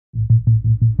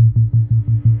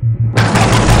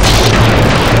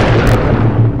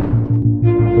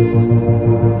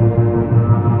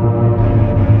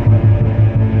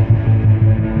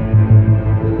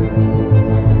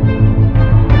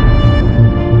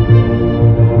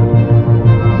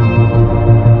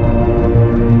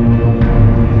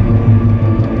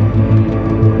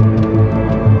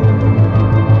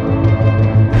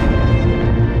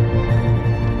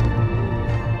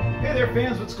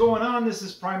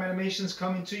Prime Animations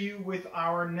coming to you with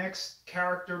our next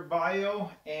character bio,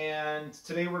 and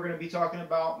today we're going to be talking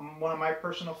about one of my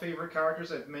personal favorite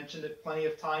characters. I've mentioned it plenty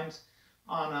of times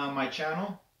on my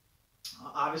channel.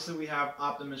 Obviously we have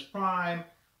Optimus Prime,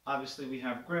 obviously we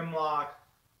have Grimlock,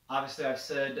 obviously I've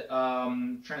said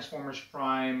Transformers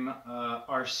Prime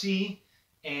RC,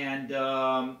 and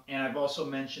I've also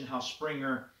mentioned how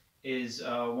Springer is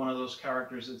one of those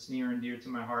characters that's near and dear to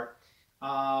my heart.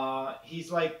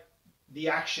 He's like the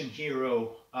action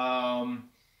hero.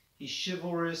 He's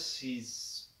chivalrous,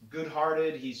 he's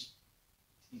good-hearted, he's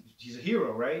a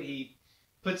hero, right? He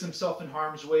puts himself in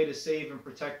harm's way to save and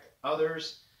protect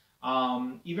others.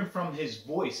 Even from his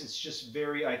voice, it's just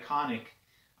very iconic.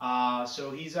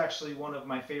 So he's actually one of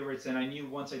my favorites, and I knew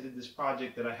once I did this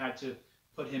project that I had to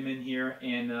put him in here,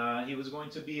 and he was going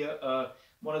to be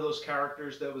one of those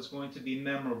characters that was going to be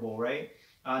memorable, right?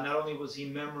 Not only was he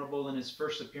memorable in his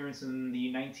first appearance in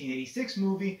the 1986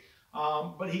 movie,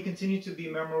 but he continued to be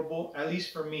memorable, at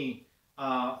least for me,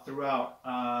 throughout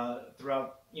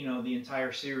the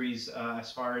entire series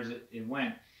as far as it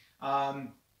went.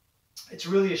 It's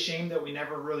really a shame that we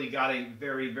never really got a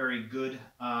very, very good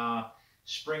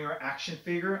Springer action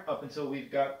figure up until we've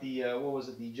got the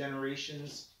the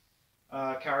Generations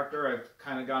character. I've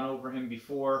kind of gone over him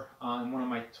before in one of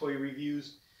my toy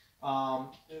reviews.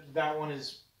 That one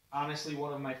is honestly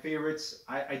one of my favorites.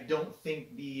 I don't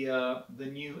think the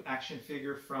new action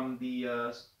figure from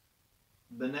the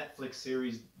Netflix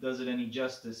series does it any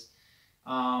justice.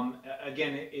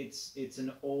 Again, it's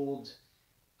an old,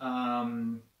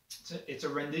 it's a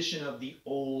rendition of the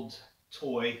old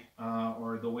toy,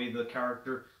 or the way the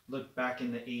character looked back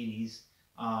in the 80s,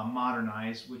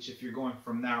 modernized. Which, if you're going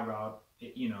from that route,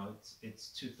 it's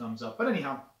 2 thumbs up. But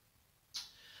anyhow,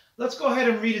 let's go ahead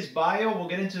and read his bio. We'll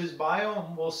get into his bio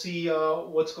and we'll see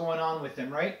what's going on with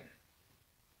him, right?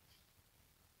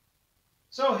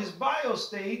 So his bio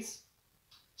states,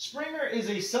 Springer is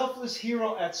a selfless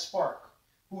hero at Spark,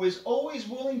 who is always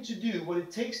willing to do what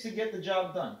it takes to get the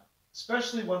job done,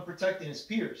 especially when protecting his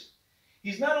peers.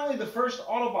 He's not only the first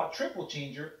Autobot triple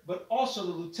changer, but also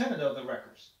the lieutenant of the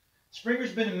Wreckers.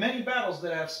 Springer's been in many battles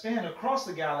that have spanned across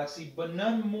the galaxy, but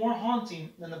none more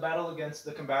haunting than the battle against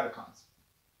the Combaticons.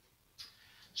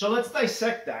 So let's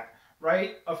dissect that,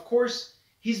 right? Of course,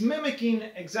 he's mimicking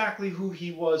exactly who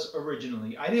he was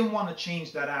originally. I didn't want to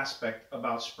change that aspect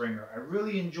about Springer. I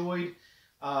really enjoyed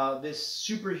this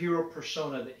superhero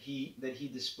persona that he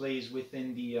displays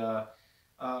within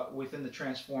the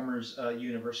Transformers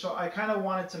universe. So I kind of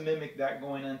wanted to mimic that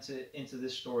going into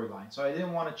this storyline. So I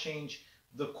didn't want to change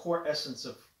the core essence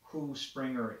of who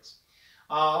Springer is.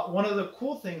 One of the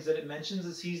cool things that it mentions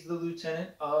is he's the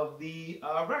lieutenant of the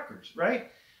Wreckers, right?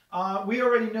 We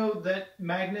already know that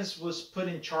Magnus was put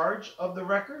in charge of the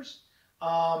Wreckers,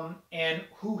 and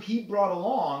who he brought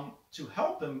along to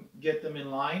help him get them in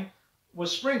line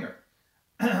was Springer.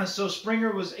 So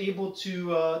Springer was able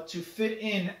to fit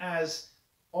in as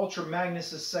Ultra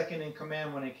Magnus's second in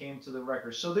command when it came to the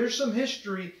Wreckers. So there's some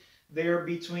history there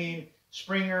between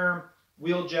Springer,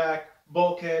 Wheeljack,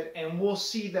 Bulkhead, and we'll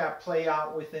see that play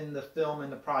out within the film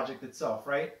and the project itself,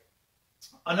 right?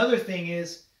 Another thing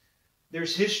is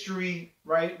there's history,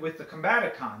 right, with the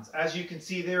Combaticons. As you can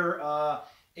see there,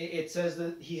 it says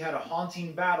that he had a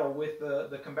haunting battle with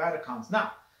the Combaticons.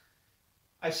 Now,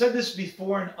 I've said this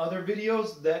before in other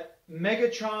videos that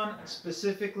Megatron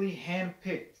specifically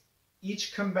handpicked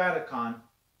each Combaticon,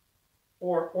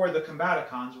 or the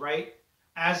Combaticons, right,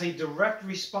 as a direct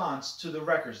response to the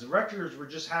Wreckers. The Wreckers were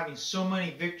just having so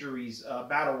many victories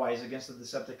battle-wise against the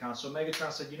Decepticons. So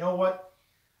Megatron said, you know what?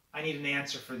 I need an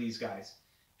answer for these guys.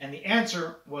 And the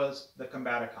answer was the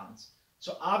Combaticons.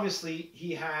 So obviously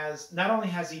he has, not only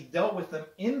has he dealt with them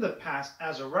in the past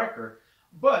as a Wrecker,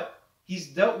 but he's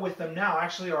dealt with them now.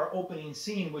 Actually, our opening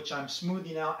scene, which I'm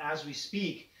smoothing out as we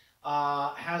speak,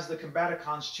 has the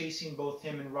Combaticons chasing both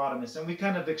him and Rodimus. And we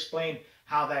kind of explain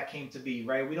how that came to be,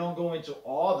 right? We don't go into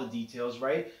all the details,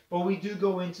 right? But we do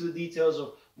go into the details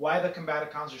of why the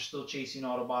Combaticons are still chasing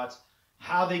Autobots,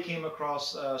 how they came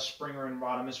across Springer and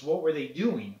Rodimus, what were they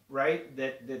doing, right?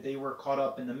 That they were caught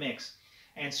up in the mix.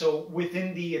 And so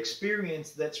within the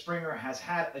experience that Springer has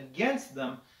had against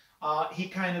them, he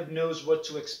kind of knows what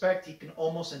to expect. He can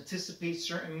almost anticipate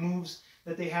certain moves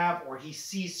that they have, or he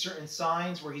sees certain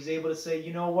signs where he's able to say,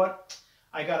 you know what,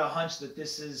 I got a hunch that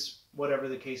this is whatever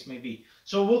the case may be.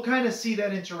 So we'll kind of see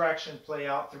that interaction play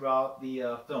out throughout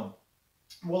the film.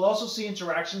 We'll also see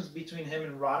interactions between him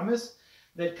and Rodimus.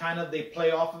 that kind of they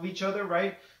play off of each other,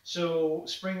 right? So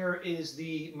Springer is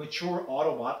the mature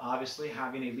Autobot, obviously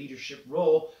having a leadership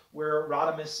role, where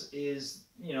Rodimus is,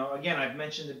 you know, again, I've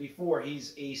mentioned it before,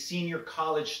 he's a senior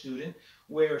college student,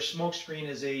 where Smokescreen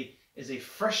is a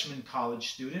freshman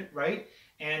college student, right?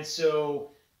 And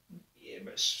so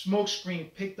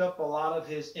Smokescreen picked up a lot of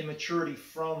his immaturity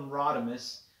from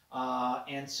Rodimus,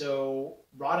 and so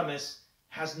Rodimus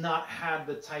has not had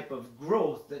the type of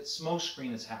growth that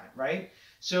Smokescreen has had, right?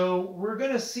 So we're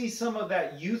going to see some of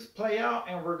that youth play out,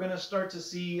 and we're going to start to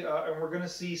see, and we're going to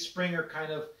see Springer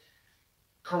kind of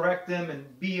correct them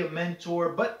and be a mentor,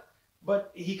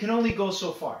 but he can only go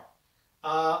so far.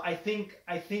 I think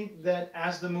that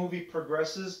as the movie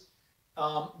progresses,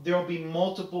 there will be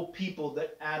multiple people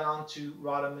that add on to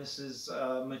Rodimus's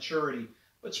maturity,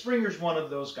 but Springer's one of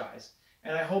those guys,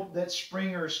 and I hope that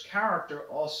Springer's character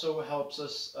also helps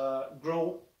us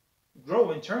grow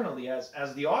internally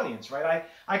as the audience, right?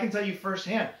 I can tell you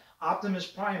firsthand, Optimus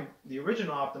Prime, the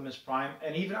original Optimus Prime,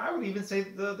 and even I would even say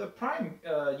the Prime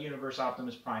universe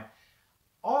Optimus Prime,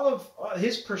 all of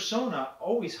his persona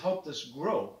always helped us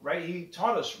grow, right? He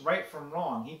taught us right from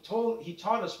wrong. He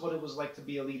taught us what it was like to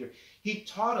be a leader. He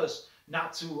taught us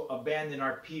not to abandon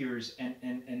our peers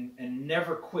and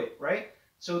never quit, right?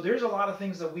 So there's a lot of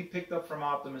things that we picked up from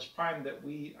Optimus Prime that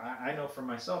I know for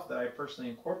myself that I personally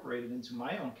incorporated into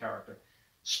my own character.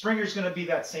 Springer's going to be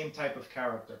that same type of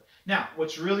character. Now,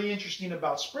 what's really interesting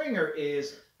about Springer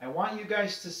is I want you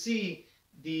guys to see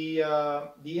the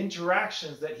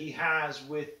interactions that he has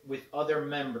with other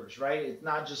members, right? It's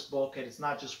not just Bulkhead, it's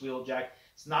not just Wheeljack,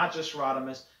 it's not just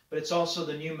Rodimus, but it's also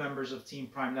the new members of Team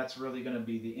Prime. That's really going to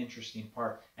be the interesting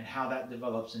part, and how that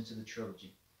develops into the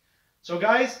trilogy. So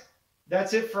guys,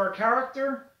 that's it for our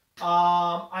character.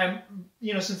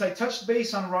 Since I touched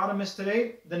base on Rodimus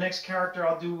today, the next character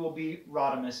I'll do will be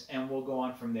Rodimus, and we'll go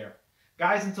on from there.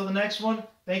 Guys, until the next one,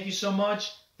 thank you so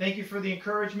much. Thank you for the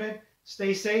encouragement.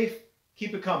 Stay safe.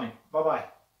 Keep it coming.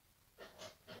 Bye-bye.